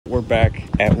we're back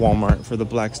at Walmart for the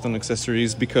Blackstone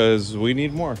accessories because we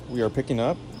need more. We are picking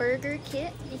up burger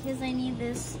kit because I need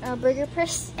this burger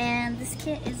press, and this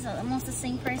kit is almost the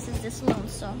same price as this alone,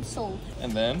 so I'm sold.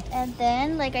 And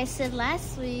then like I said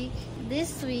last week,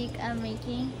 this week I'm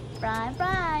making fried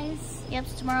rice. Yep,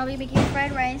 so tomorrow I'll be making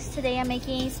fried rice. Today I'm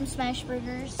making some smash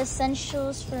burgers,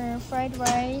 essentials for fried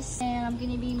rice, and I'm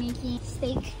gonna be making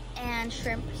steak and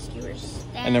shrimp skewers.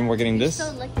 And then we're getting this.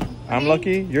 So lucky. I'm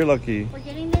lucky, you're lucky. We're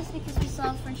getting this because we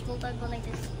saw a French bulldog go like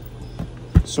this.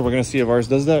 So we're gonna see if ours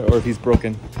does that or if he's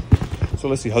broken. So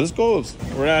let's see how this goes.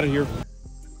 We're out of here.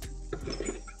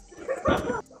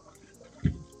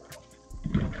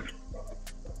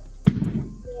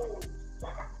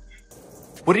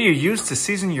 What do you use to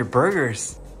season your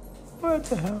burgers? What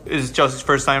the hell? This is Chelsea's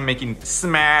first time making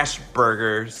smash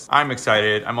burgers. I'm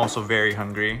excited. I'm also very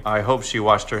hungry. I hope she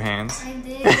washed her hands. I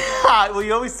did. Well,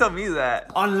 you always tell me that.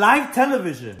 On live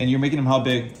television. And you're making them how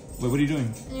big? Wait, what are you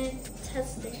doing? I'm gonna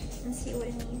test it and see what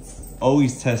it needs.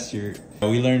 Always test your...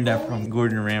 We learned that from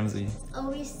Gordon Ramsay.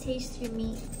 Always taste your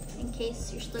meat in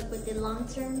case you're stuck with it long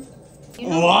term. You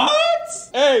know? What?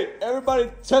 Hey,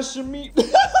 everybody test your meat.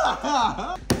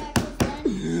 Damn.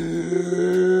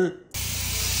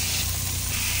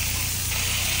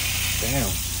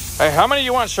 Hey, how many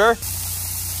you want, sir?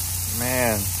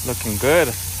 Man, looking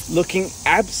good. Looking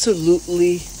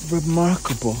absolutely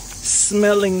remarkable.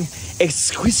 Smelling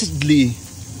exquisitely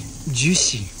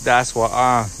juicy. That's what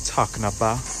I'm talking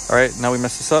about. All right, now we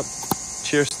mess this up.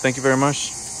 Cheers. Thank you very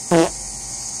much.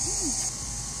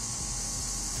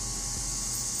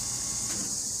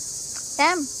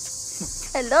 Damn.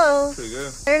 Hello. Pretty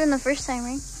good. Better than the first time,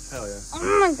 right? Hell yeah.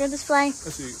 Oh my god, this fly.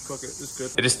 Let's see, cook it. It's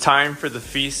good. It is time for the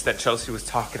feast that Chelsea was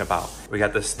talking about. We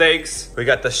got the steaks, we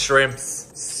got the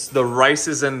shrimps, the rice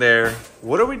is in there.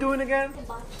 What are we doing again?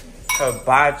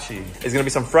 Hibachi. It's gonna be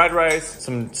some fried rice,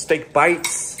 some steak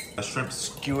bites, shrimp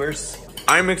skewers.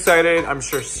 I'm excited. I'm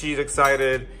sure she's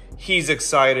excited. He's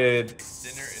excited.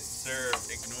 Dinner is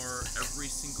served. Ignore every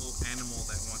single animal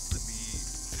that wants to be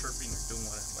chirping or doing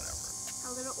whatever.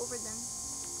 A little overdone.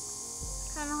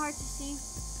 Kind of hard to see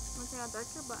once I got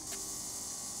darker, but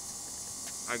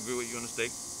I agree with you on the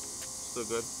steak. Still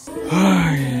good.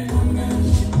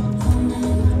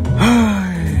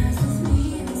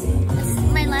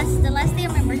 this is the last day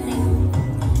of my birthday.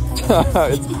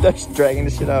 That's dragging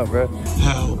the shit out, bro.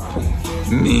 Help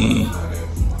me.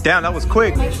 Damn, that was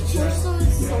quick. My torso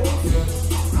is so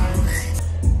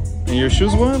And your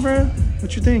shoes what, bro?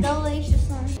 What you think? delicious.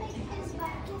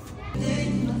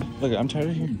 Look, I'm tired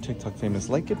of hearing TikTok famous.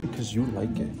 Like it because you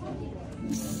like it.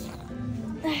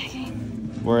 Okay.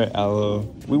 We're at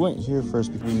Aloe. We went here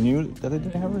first because we knew that they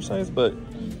didn't have her size, but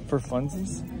for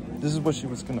funsies, this is what she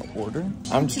was gonna order.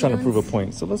 I'm just trying to prove a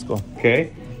point, so let's go.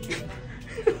 Okay?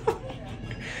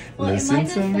 Well, listen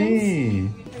to me.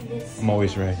 I'm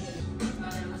always right.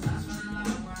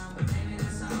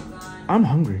 I'm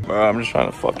hungry. Bro, I'm just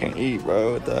trying to fucking eat,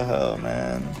 bro. What the hell,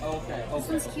 man? This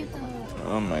one's cute though.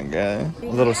 Oh my god. A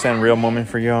little Sanrio moment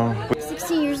for y'all.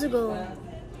 16 years ago,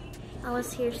 I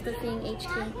was here stuffing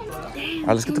HK. Alright,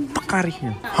 let's get the fuck out of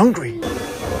here. Hungry.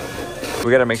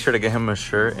 We gotta make sure to get him a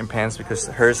shirt and pants because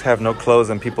hers have no clothes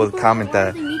and people comment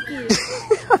that.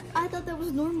 I thought that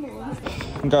was normal.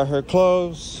 Got her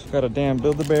clothes. Got a damn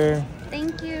Build-A-Bear.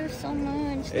 Thank you so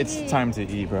much. It's time to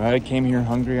eat, bro. I came here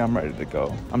hungry. I'm ready to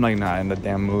go. I'm like not in the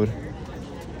damn mood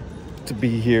to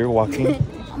be here walking.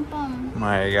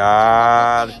 My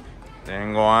god.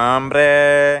 Tengo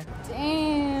hambre.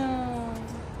 Damn.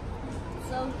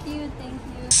 So cute, thank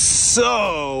you.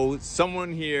 So,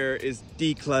 someone here is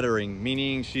decluttering,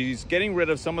 meaning she's getting rid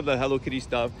of some of the Hello Kitty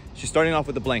stuff. She's starting off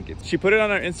with the blankets. She put it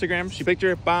on her Instagram, she picked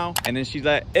her bow, and then she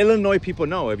let Illinois people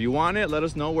know, if you want it, let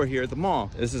us know, we're here at the mall.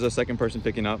 This is a second person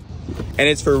picking up. And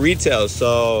it's for retail,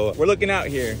 so we're looking out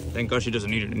here. Thank God she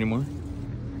doesn't need it anymore.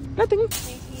 Nothing.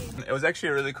 It was actually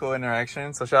a really cool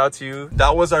interaction, so shout out to you.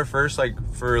 That was our first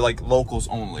for locals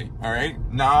only. All right,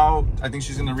 now I think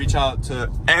she's gonna reach out to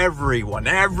everyone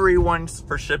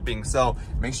for shipping, so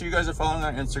make sure you guys are following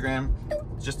our Instagram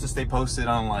just to stay posted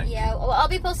on yeah, well, I'll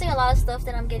be posting a lot of stuff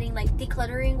that I'm getting, like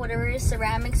decluttering, whatever it is,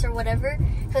 ceramics or whatever,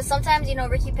 because sometimes, you know,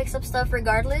 Ricky picks up stuff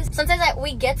regardless. Sometimes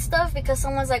we get stuff because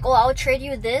someone's like, oh, I'll trade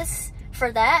you this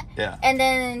for that, yeah, and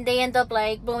then they end up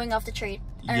like blowing off the trade.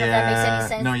 I don't know if that makes any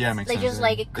sense. No, yeah, it makes sense. They just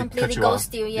like completely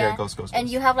ghost you, yeah. Ghost. And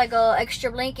you have like a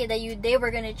extra blanket that you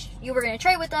were gonna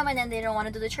trade with them, and then they don't want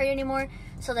to do the trade anymore.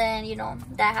 So then, you know,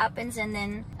 that happens, and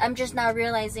then I'm just now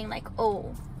realizing like,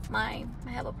 oh my,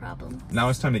 I have a problem. Now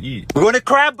it's time to eat. We're going to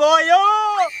Crab Boy, yo!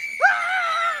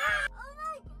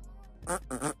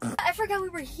 I forgot we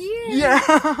were here. Yeah.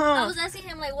 I was asking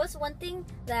him like, what's one thing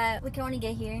that we can only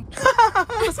get here?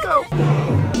 Let's go.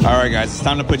 All right, guys, it's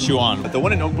time to put you on. The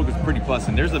one in Oakbrook is pretty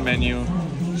bussin'. There's the menu.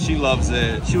 She loves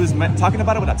it. She was talking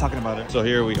about it without talking about it. So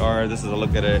here we are. This is a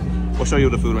look at it. We'll show you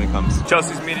the food when it comes.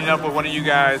 Chelsea's meeting up with one of you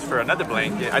guys for another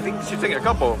blanket. I think she's taking a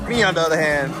couple. Me, on the other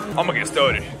hand, I'm gonna get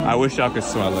started. I wish y'all could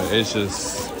smell it. It's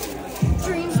just...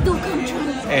 Dreams do come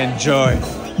true. Enjoy.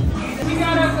 We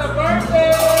got us a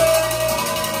birthday!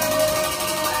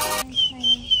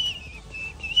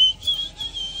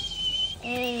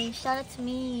 Hey, shout out to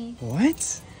me.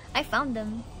 What? I found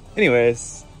them.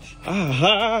 Anyways.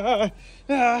 I'm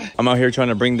out here trying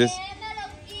to bring this...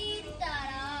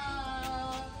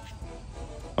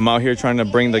 I'm out here trying to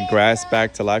bring the grass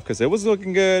back to life because it was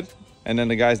looking good. And then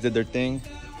the guys did their thing.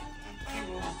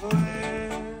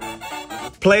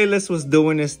 Playlist was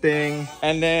doing this thing.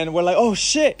 And then we're like, oh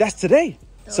shit, that's today.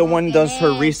 Someone does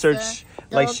her research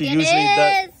like she usually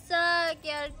does.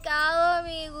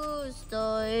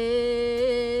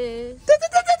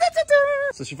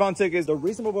 So she found tickets, a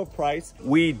reasonable price.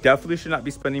 We definitely should not be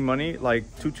spending money like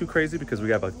too crazy because we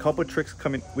have a couple tricks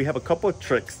coming. We have a couple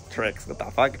tricks, what the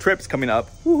fuck? Trips coming up.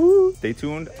 Woohoo! Stay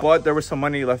tuned. But there was some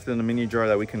money left in the mini jar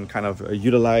that we can kind of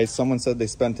utilize. Someone said they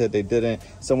spent it, they didn't.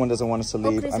 Someone doesn't want us to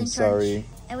leave. I'm sorry.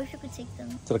 I wish we could take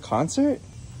them. To the concert?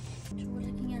 We're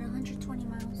looking at 120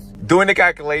 miles. Doing the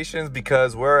calculations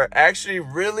because we're actually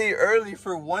really early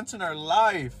for once in our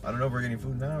life. I don't know if we're getting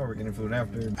food now or we're getting food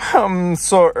after. I'm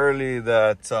so early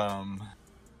that I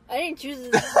didn't choose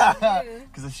this.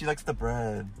 because she likes the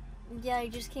bread. Yeah, I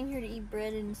just came here to eat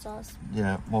bread and sauce.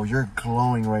 Yeah, well, you're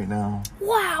glowing right now.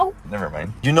 Wow. Never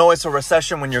mind. You know it's a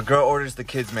recession when your girl orders the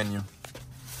kids menu.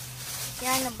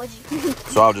 Yeah, I know, budgie.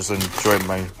 So I'll just enjoy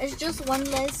my... It's just one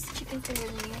less chicken finger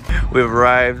than you. We've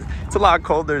arrived. It's a lot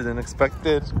colder than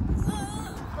expected.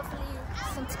 Hopefully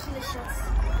some tequila shots.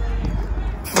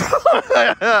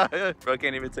 Bro,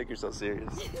 can't even take yourself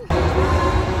serious.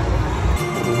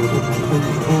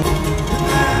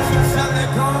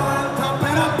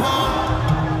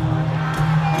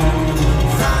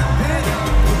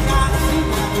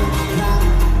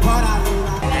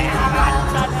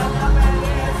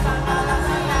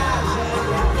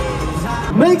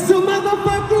 Make some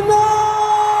motherfucking noise!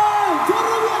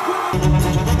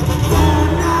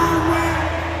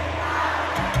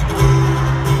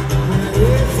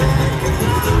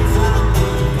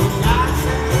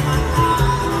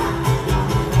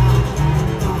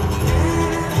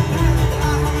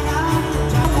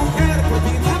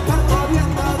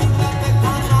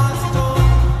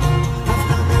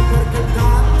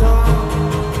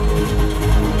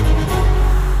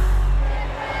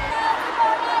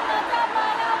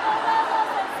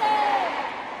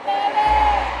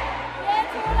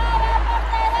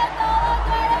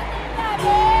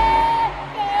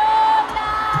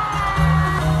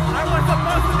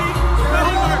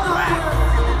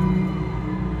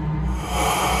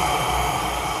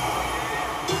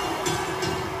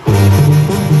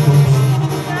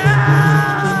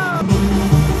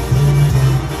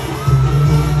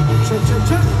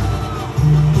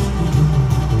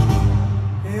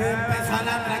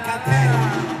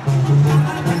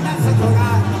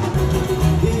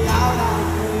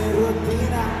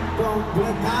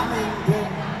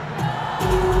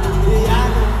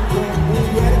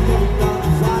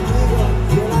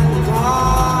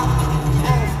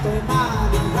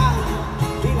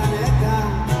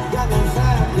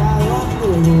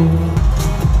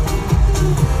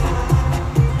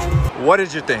 What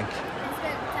did you think? It's good.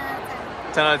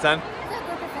 10 out of 10? It's a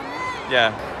good performance.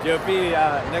 Yeah. Yo, P,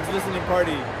 next listening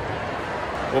party.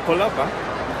 We'll pull up, huh?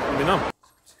 Let me know.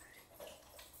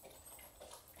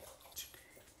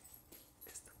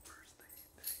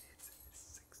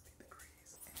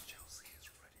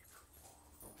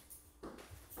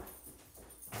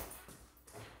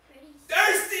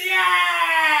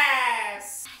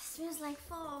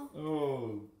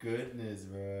 Oh, goodness,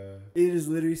 bro. It is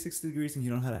literally 60 degrees and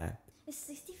you don't know how to act. It's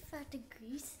 65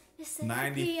 degrees. It's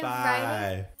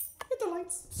 95. Hit the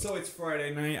lights. So it's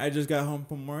Friday night. I just got home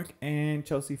from work and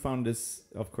Chelsea found this.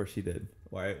 Of course she did.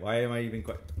 Why am I even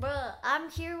quite... Bruh, I'm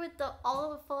here with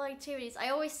all the fall activities. I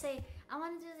always say, I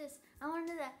want to do this. I want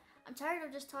to do that. I'm tired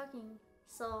of just talking.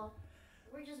 So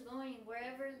we're just going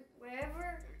wherever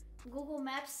Google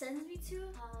Maps sends me to,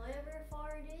 however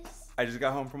far it is. I just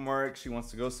got home from work. She wants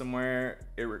to go somewhere.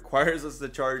 It requires us to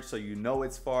charge, so you know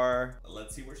it's far.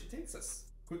 Let's see where she takes us.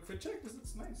 Quick fit check. This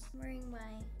looks nice. I'm wearing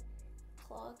my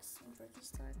clogs and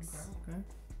Birkenstocks. Okay.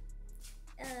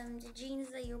 the jeans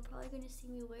that you're probably gonna see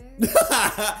me wear.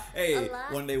 Hey,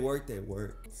 when they work, they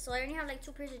work. So I only have like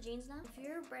 2 pairs of jeans now. If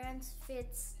your brand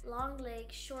fits long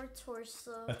leg, short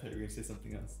torso. I thought you were gonna say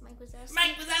something else. Mike was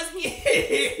asking.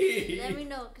 Let me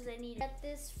know, because I need it. Got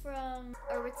this from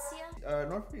Ricksea.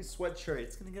 North Face sweatshirt.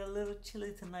 It's gonna get a little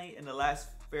chilly tonight. And the last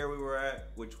fair we were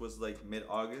at, which was like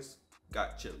mid-August,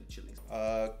 got chilly.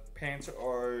 Pants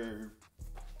are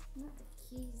Not the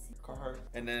keys. Carhartt.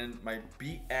 And then my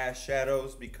beat ass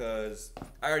shadows, because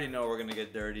I already know we're gonna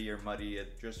get dirty or muddy.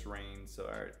 It just rained, so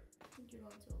I think you're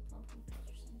going to a pumpkin patch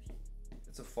or some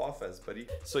shit. it's a fall fest, buddy.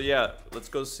 So yeah, let's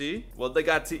go see what they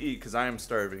got to eat, because I am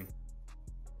starving.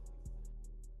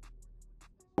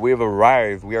 We have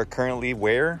arrived. We are currently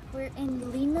where? We're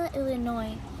in Lena,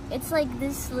 Illinois. It's like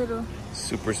this little.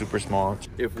 Super small.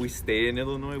 If we stay in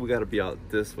Illinois, we gotta be out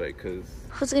this way, because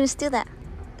Who's gonna steal that?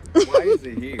 why is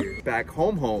it here? Back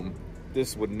home,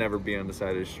 this would never be on the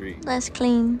side of the street. That's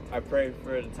clean. I pray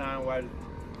for the time why.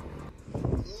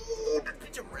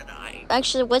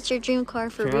 Actually, what's your dream car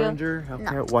for Challenger, real?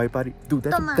 Hellcat, white body. Dude,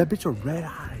 that Toma. bitch a red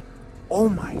eye. Oh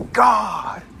my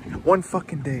god. One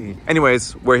fucking day.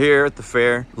 Anyways, we're here at the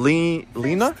fair.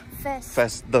 Lena?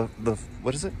 Fest. The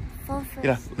what is it? Fall Fest.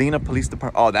 Yeah, Lena Police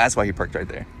Department. Oh, that's why he parked right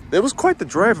there. It was quite the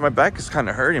drive. My back is kind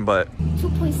of hurting, but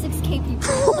 2.6K people.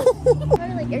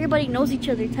 Probably like everybody knows each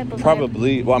other type of vibe.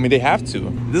 probably. Well, I mean, they have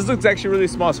to. This looks actually really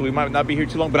small, so we might not be here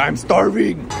too long, but I'm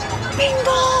starving.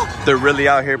 Bingo! They're really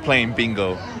out here playing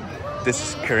bingo. This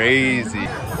is crazy.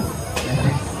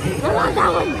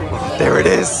 There it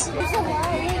is.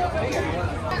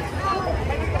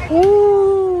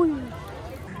 Ooh.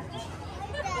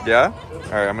 Yeah?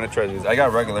 All right, I'm gonna try these. I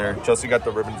got regular. Chelsea got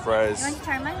the ribbon fries. You want to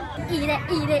try mine? Eat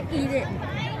it.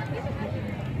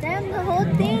 Damn, the whole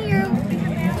thing, you're...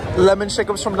 Lemon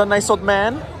shakers from the nice old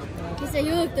man. He said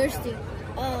you look thirsty.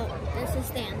 Oh, that's a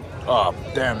stand. Oh,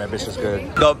 damn, that bitch is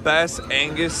good. The best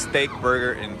Angus steak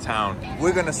burger in town.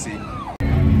 We're gonna see.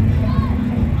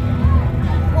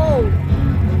 Whoa.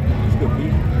 It's good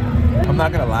meat. I'm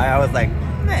not gonna lie, I was like,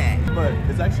 meh, but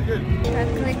it's actually good.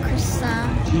 Chocolate croissant.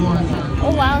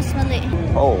 Oh wow, smell it.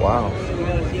 Oh, wow.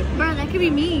 Bro, that could be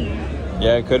me.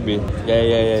 Yeah, it could be.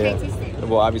 Yeah. Should I taste it?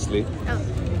 Well, obviously. Oh.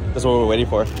 That's what we're waiting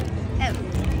for. Oh.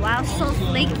 Wow, so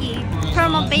flaky.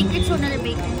 From a baker to another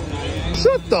baker.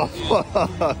 Shut the fuck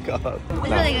up. It's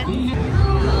really good.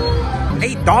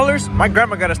 $8? My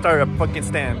grandma gotta start a fucking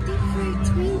stand.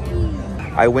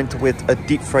 Twinkie. I went with a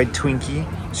deep fried Twinkie.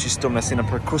 She's still messing up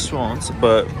her croissants,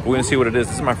 but we're gonna see what it is.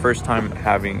 This is my first time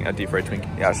having a deep fried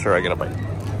Twinkie. Yeah, sure, I get a bite.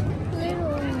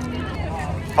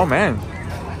 Oh man,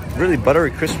 really buttery,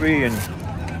 crispy, and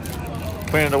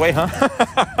putting it away, huh?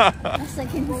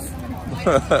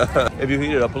 If you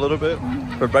heat it up a little bit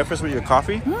for breakfast with your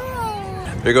coffee.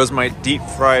 There goes my deep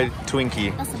fried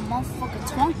Twinkie. That's a motherfucking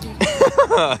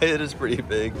Twinkie. It is pretty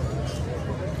big.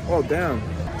 Oh damn,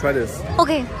 try this.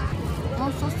 Okay.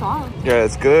 Oh, so soft. Yeah,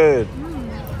 it's good.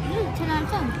 10 out of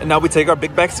 10. And now we take our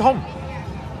big bags home.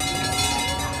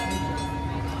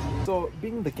 So,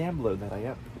 being the gambler that I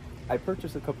am, I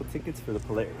purchased a couple tickets for the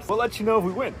Polaris. We'll let you know if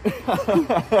we win.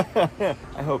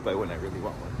 I hope I win. I really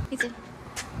want one. Me too.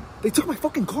 They took my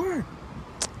fucking car.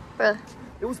 Bruh.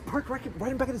 It was parked right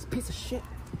in back of this piece of shit.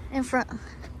 In front.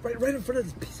 Right in front of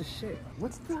this piece of shit.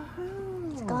 What's the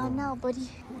hell? It's gone now, buddy.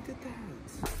 Who did that?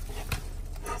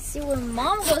 See, when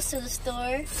mom goes to the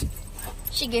store,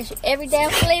 she gives you every damn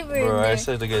flavor in there. I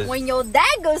said to get... When your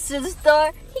dad goes to the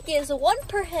store, he gives 1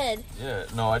 per head. Yeah,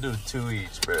 no, I do 2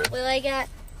 each, bro. Well, I got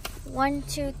 1,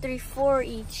 2, 3, 4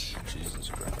 each. Jesus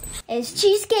Christ. It's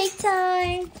cheesecake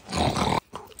time.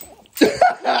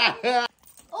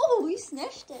 Oh, you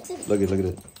snatched it. Look at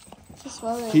it. Just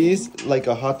swallow it. He's like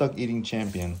a hot dog eating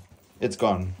champion. It's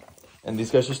gone. And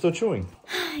these guys are still chewing.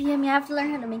 Yummy, I have to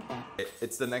learn how to make that.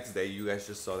 It's the next day. You guys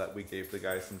just saw that we gave the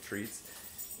guys some treats.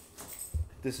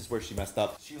 This is where she messed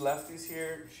up. She left these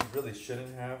here. She really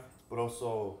shouldn't have. But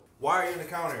also, why are you on the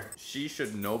counter? She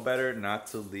should know better not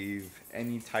to leave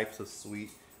any types of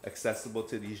sweet accessible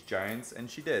to these giants, and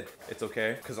she did. It's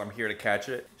okay, because I'm here to catch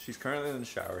it. She's currently in the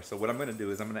shower, so what I'm gonna do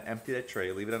is I'm gonna empty that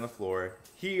tray, leave it on the floor.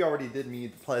 He already did me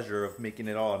the pleasure of making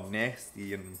it all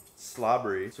nasty and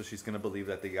slobbery, so she's gonna believe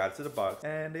that they got it to the box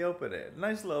and they opened it.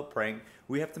 Nice little prank.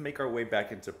 We have to make our way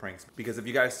back into pranks, because if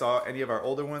you guys saw any of our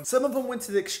older ones, some of them went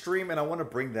to the extreme, and I want to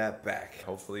bring that back.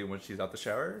 Hopefully when she's out the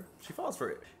shower, she falls for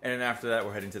it. And then after that,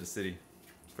 we're heading to the city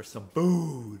for some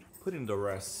food. Putting the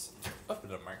rest up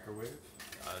in the microwave.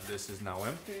 This is now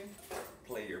empty.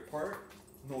 Play your part.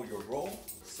 Know your role.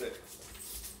 Sit.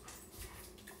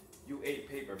 You ate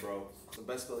paper, bro. So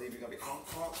best believe you're gonna be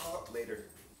later.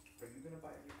 Are you gonna buy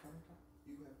a new car?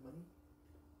 You have money?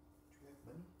 Do you have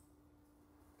money?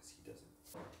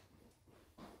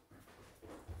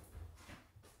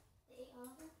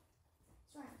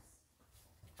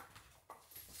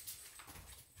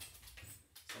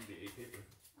 Somebody ate paper.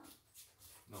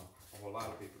 No, a whole lot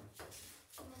of paper.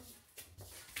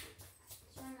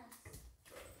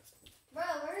 Bro,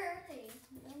 where are they?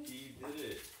 He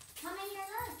did it. How many are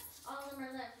left? All of them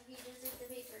are left. You just ate the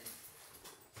paper.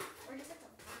 Where'd you put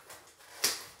them?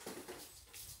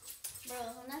 Bro,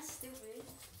 I'm not stupid.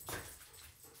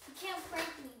 You can't prank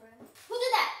me, bro. Who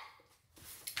did that?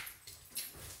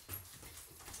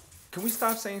 Can we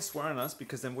stop saying swear on us?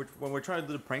 Because then when we're trying to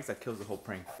do the pranks, that kills the whole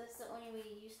prank. That's the only way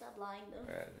you stop lying, though.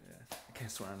 Yeah. I can't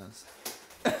swear on us.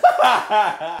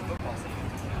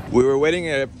 We were waiting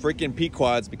at freaking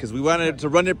Pequod's because we wanted to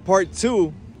run it part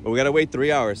 2, but we gotta wait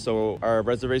 3 hours. So our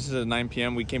reservation's at 9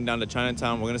 p.m. We came down to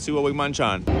Chinatown. We're gonna see what we munch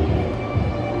on.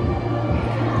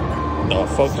 Oh,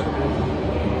 folks.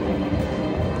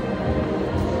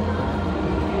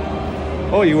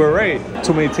 Oh, you were right.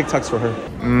 Too many TikToks for her.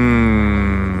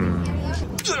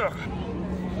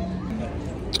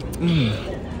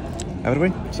 Have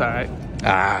it, it's all right.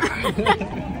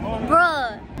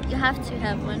 Bruh, you have to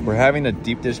have one. We're having a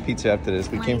deep dish pizza after this.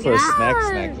 We came for a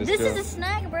snack. This is a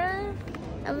snack, bruh.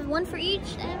 I was one for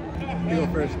each. You go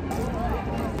first.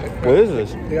 What is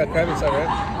this? You got crab inside,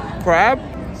 right? Crab?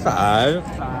 Five.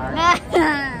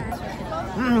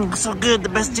 So good, the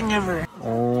best thing ever.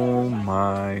 Oh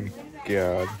my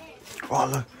god.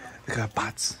 Oh, look at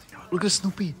bots. Look at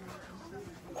Snoopy.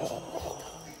 Oh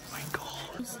my god.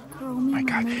 Oh my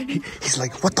god. He's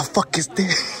like, what the fuck is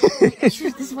this? This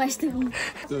is why I still.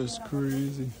 That's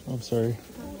crazy. I'm sorry.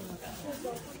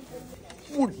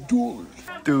 $4.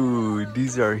 Dude,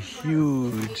 these are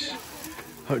huge.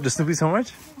 The Snoopy's how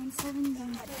much?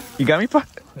 $1.70. You got me, Pa?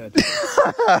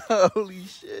 Holy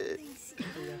shit.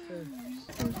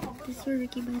 This is for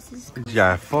Ricky buses.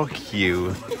 Yeah, fuck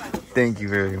you. Thank you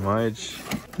very much.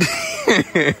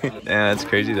 Yeah, that's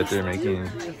crazy that they're making.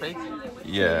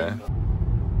 Yeah.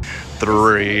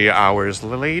 3 hours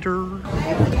later.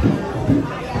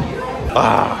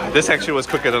 This actually was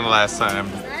quicker than the last time.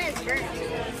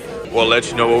 We'll let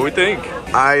you know what we think.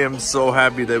 I am so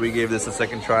happy that we gave this a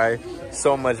second try.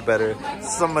 So much better,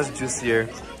 so much juicier.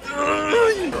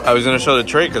 I was gonna show the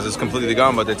tray because it's completely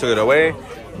gone, but they took it away.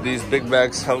 These big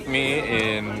bags helped me,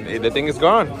 and the thing is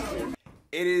gone.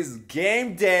 It is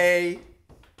game day.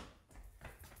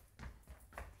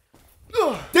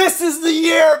 This is the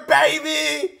year,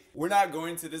 baby. We're not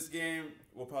going to this game.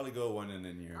 We'll probably go one in a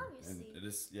year. Obviously. And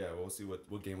this, yeah, we'll see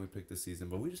what game we pick this season.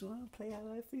 But we just want to play how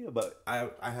I feel. But I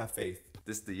have faith.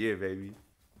 This is the year, baby.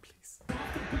 Please.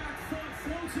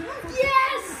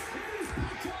 Yes!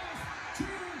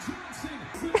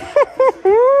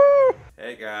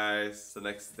 Hey guys, it's the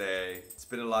next day. It's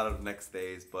been a lot of next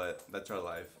days, but that's our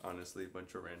life, honestly. A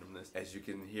bunch of randomness. As you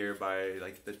can hear by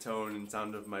like the tone and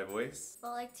sound of my voice.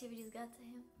 All activities got to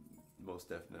him. Most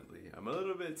definitely. I'm a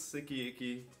little bit sicky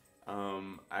icky.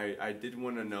 I did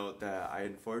want to note that I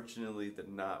unfortunately did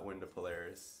not win the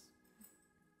Polaris.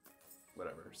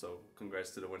 Whatever, so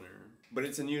congrats to the winner. But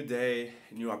it's a new day,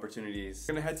 new opportunities.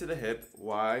 We're gonna head to the hip.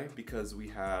 Why? Because we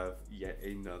have yet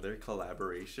another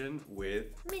collaboration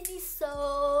with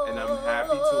Miniso. And I'm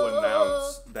happy to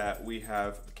announce that we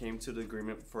have came to the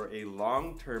agreement for a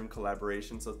long-term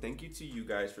collaboration. So thank you to you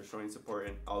guys for showing support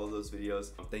in all of those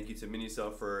videos. Thank you to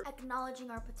Miniso for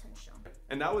acknowledging our potential.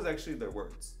 and that was actually their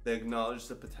words. They acknowledged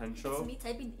the potential. It's me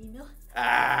typing email.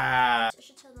 Ah. I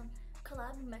should tell them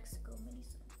collab in Mexico,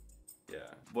 Miniso. Yeah,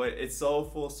 but it's so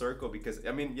full circle because,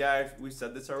 I mean, yeah, we've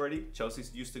said this already. Chelsea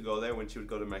used to go there when she would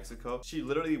go to Mexico. She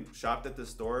literally shopped at the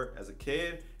store as a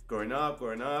kid, growing up.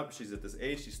 She's at this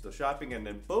age, she's still shopping, and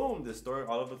then boom, the store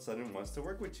all of a sudden wants to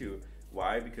work with you.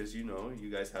 Why? Because, you know, you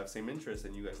guys have same interests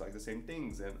and you guys like the same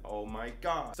things, and oh my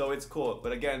God. So it's cool.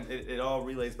 But again, it all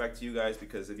relays back to you guys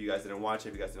because if you guys didn't watch it,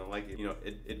 if you guys didn't like it, you know,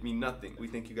 it mean nothing. We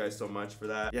thank you guys so much for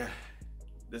that. Yeah,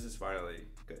 this is finally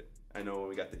good. I know when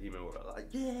we got the email, we were like,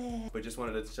 yeah. But just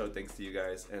wanted to show thanks to you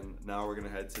guys. And now we're gonna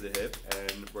head to the hip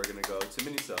and we're gonna go to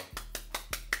Miniso.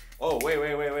 Oh,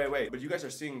 wait. But you guys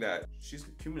are seeing that she's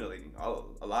accumulating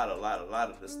a lot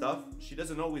of this stuff. She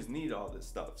doesn't always need all this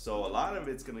stuff. So a lot of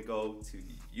it's gonna go to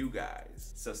you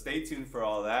guys. So stay tuned for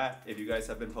all that. If you guys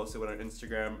have been posted on our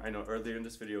Instagram, I know earlier in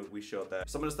this video, we showed that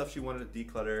some of the stuff she wanted to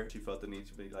declutter, she felt the need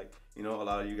to be like, you know, a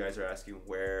lot of you guys are asking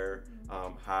where,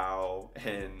 how,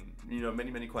 and you know,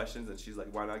 many questions. And she's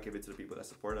like, why not give it to the people that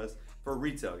support us for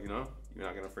retail, you know? You're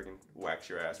not gonna freaking wax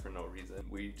your ass for no reason.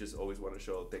 We just always wanna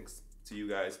show thanks to you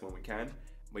guys when we can.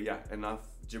 But yeah, enough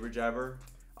jibber jabber.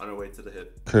 on our way to the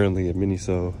hip. Currently at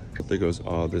Miniso. There goes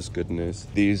all this goodness.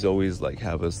 These always like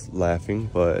have us laughing,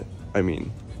 but I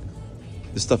mean,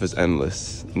 this stuff is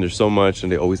endless and there's so much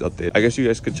and they always update. I guess you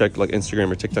guys could check like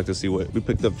Instagram or TikTok to see what we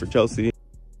picked up for Chelsea.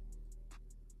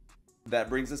 That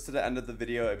brings us to the end of the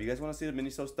video. If you guys want to see the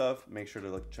Miniso stuff, make sure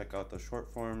to check out the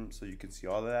short form so you can see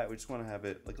all of that. We just want to have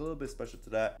it like a little bit special to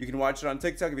that. You can watch it on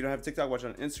TikTok. If you don't have TikTok, watch it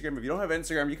on Instagram. If you don't have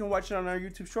Instagram, you can watch it on our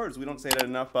YouTube shorts. We don't say that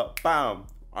enough, but bam,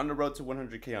 on the road to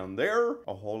 100K on there.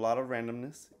 A whole lot of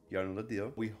randomness. You know the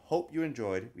deal. We hope you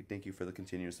enjoyed. We thank you for the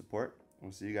continued support.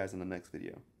 We'll see you guys in the next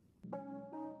video.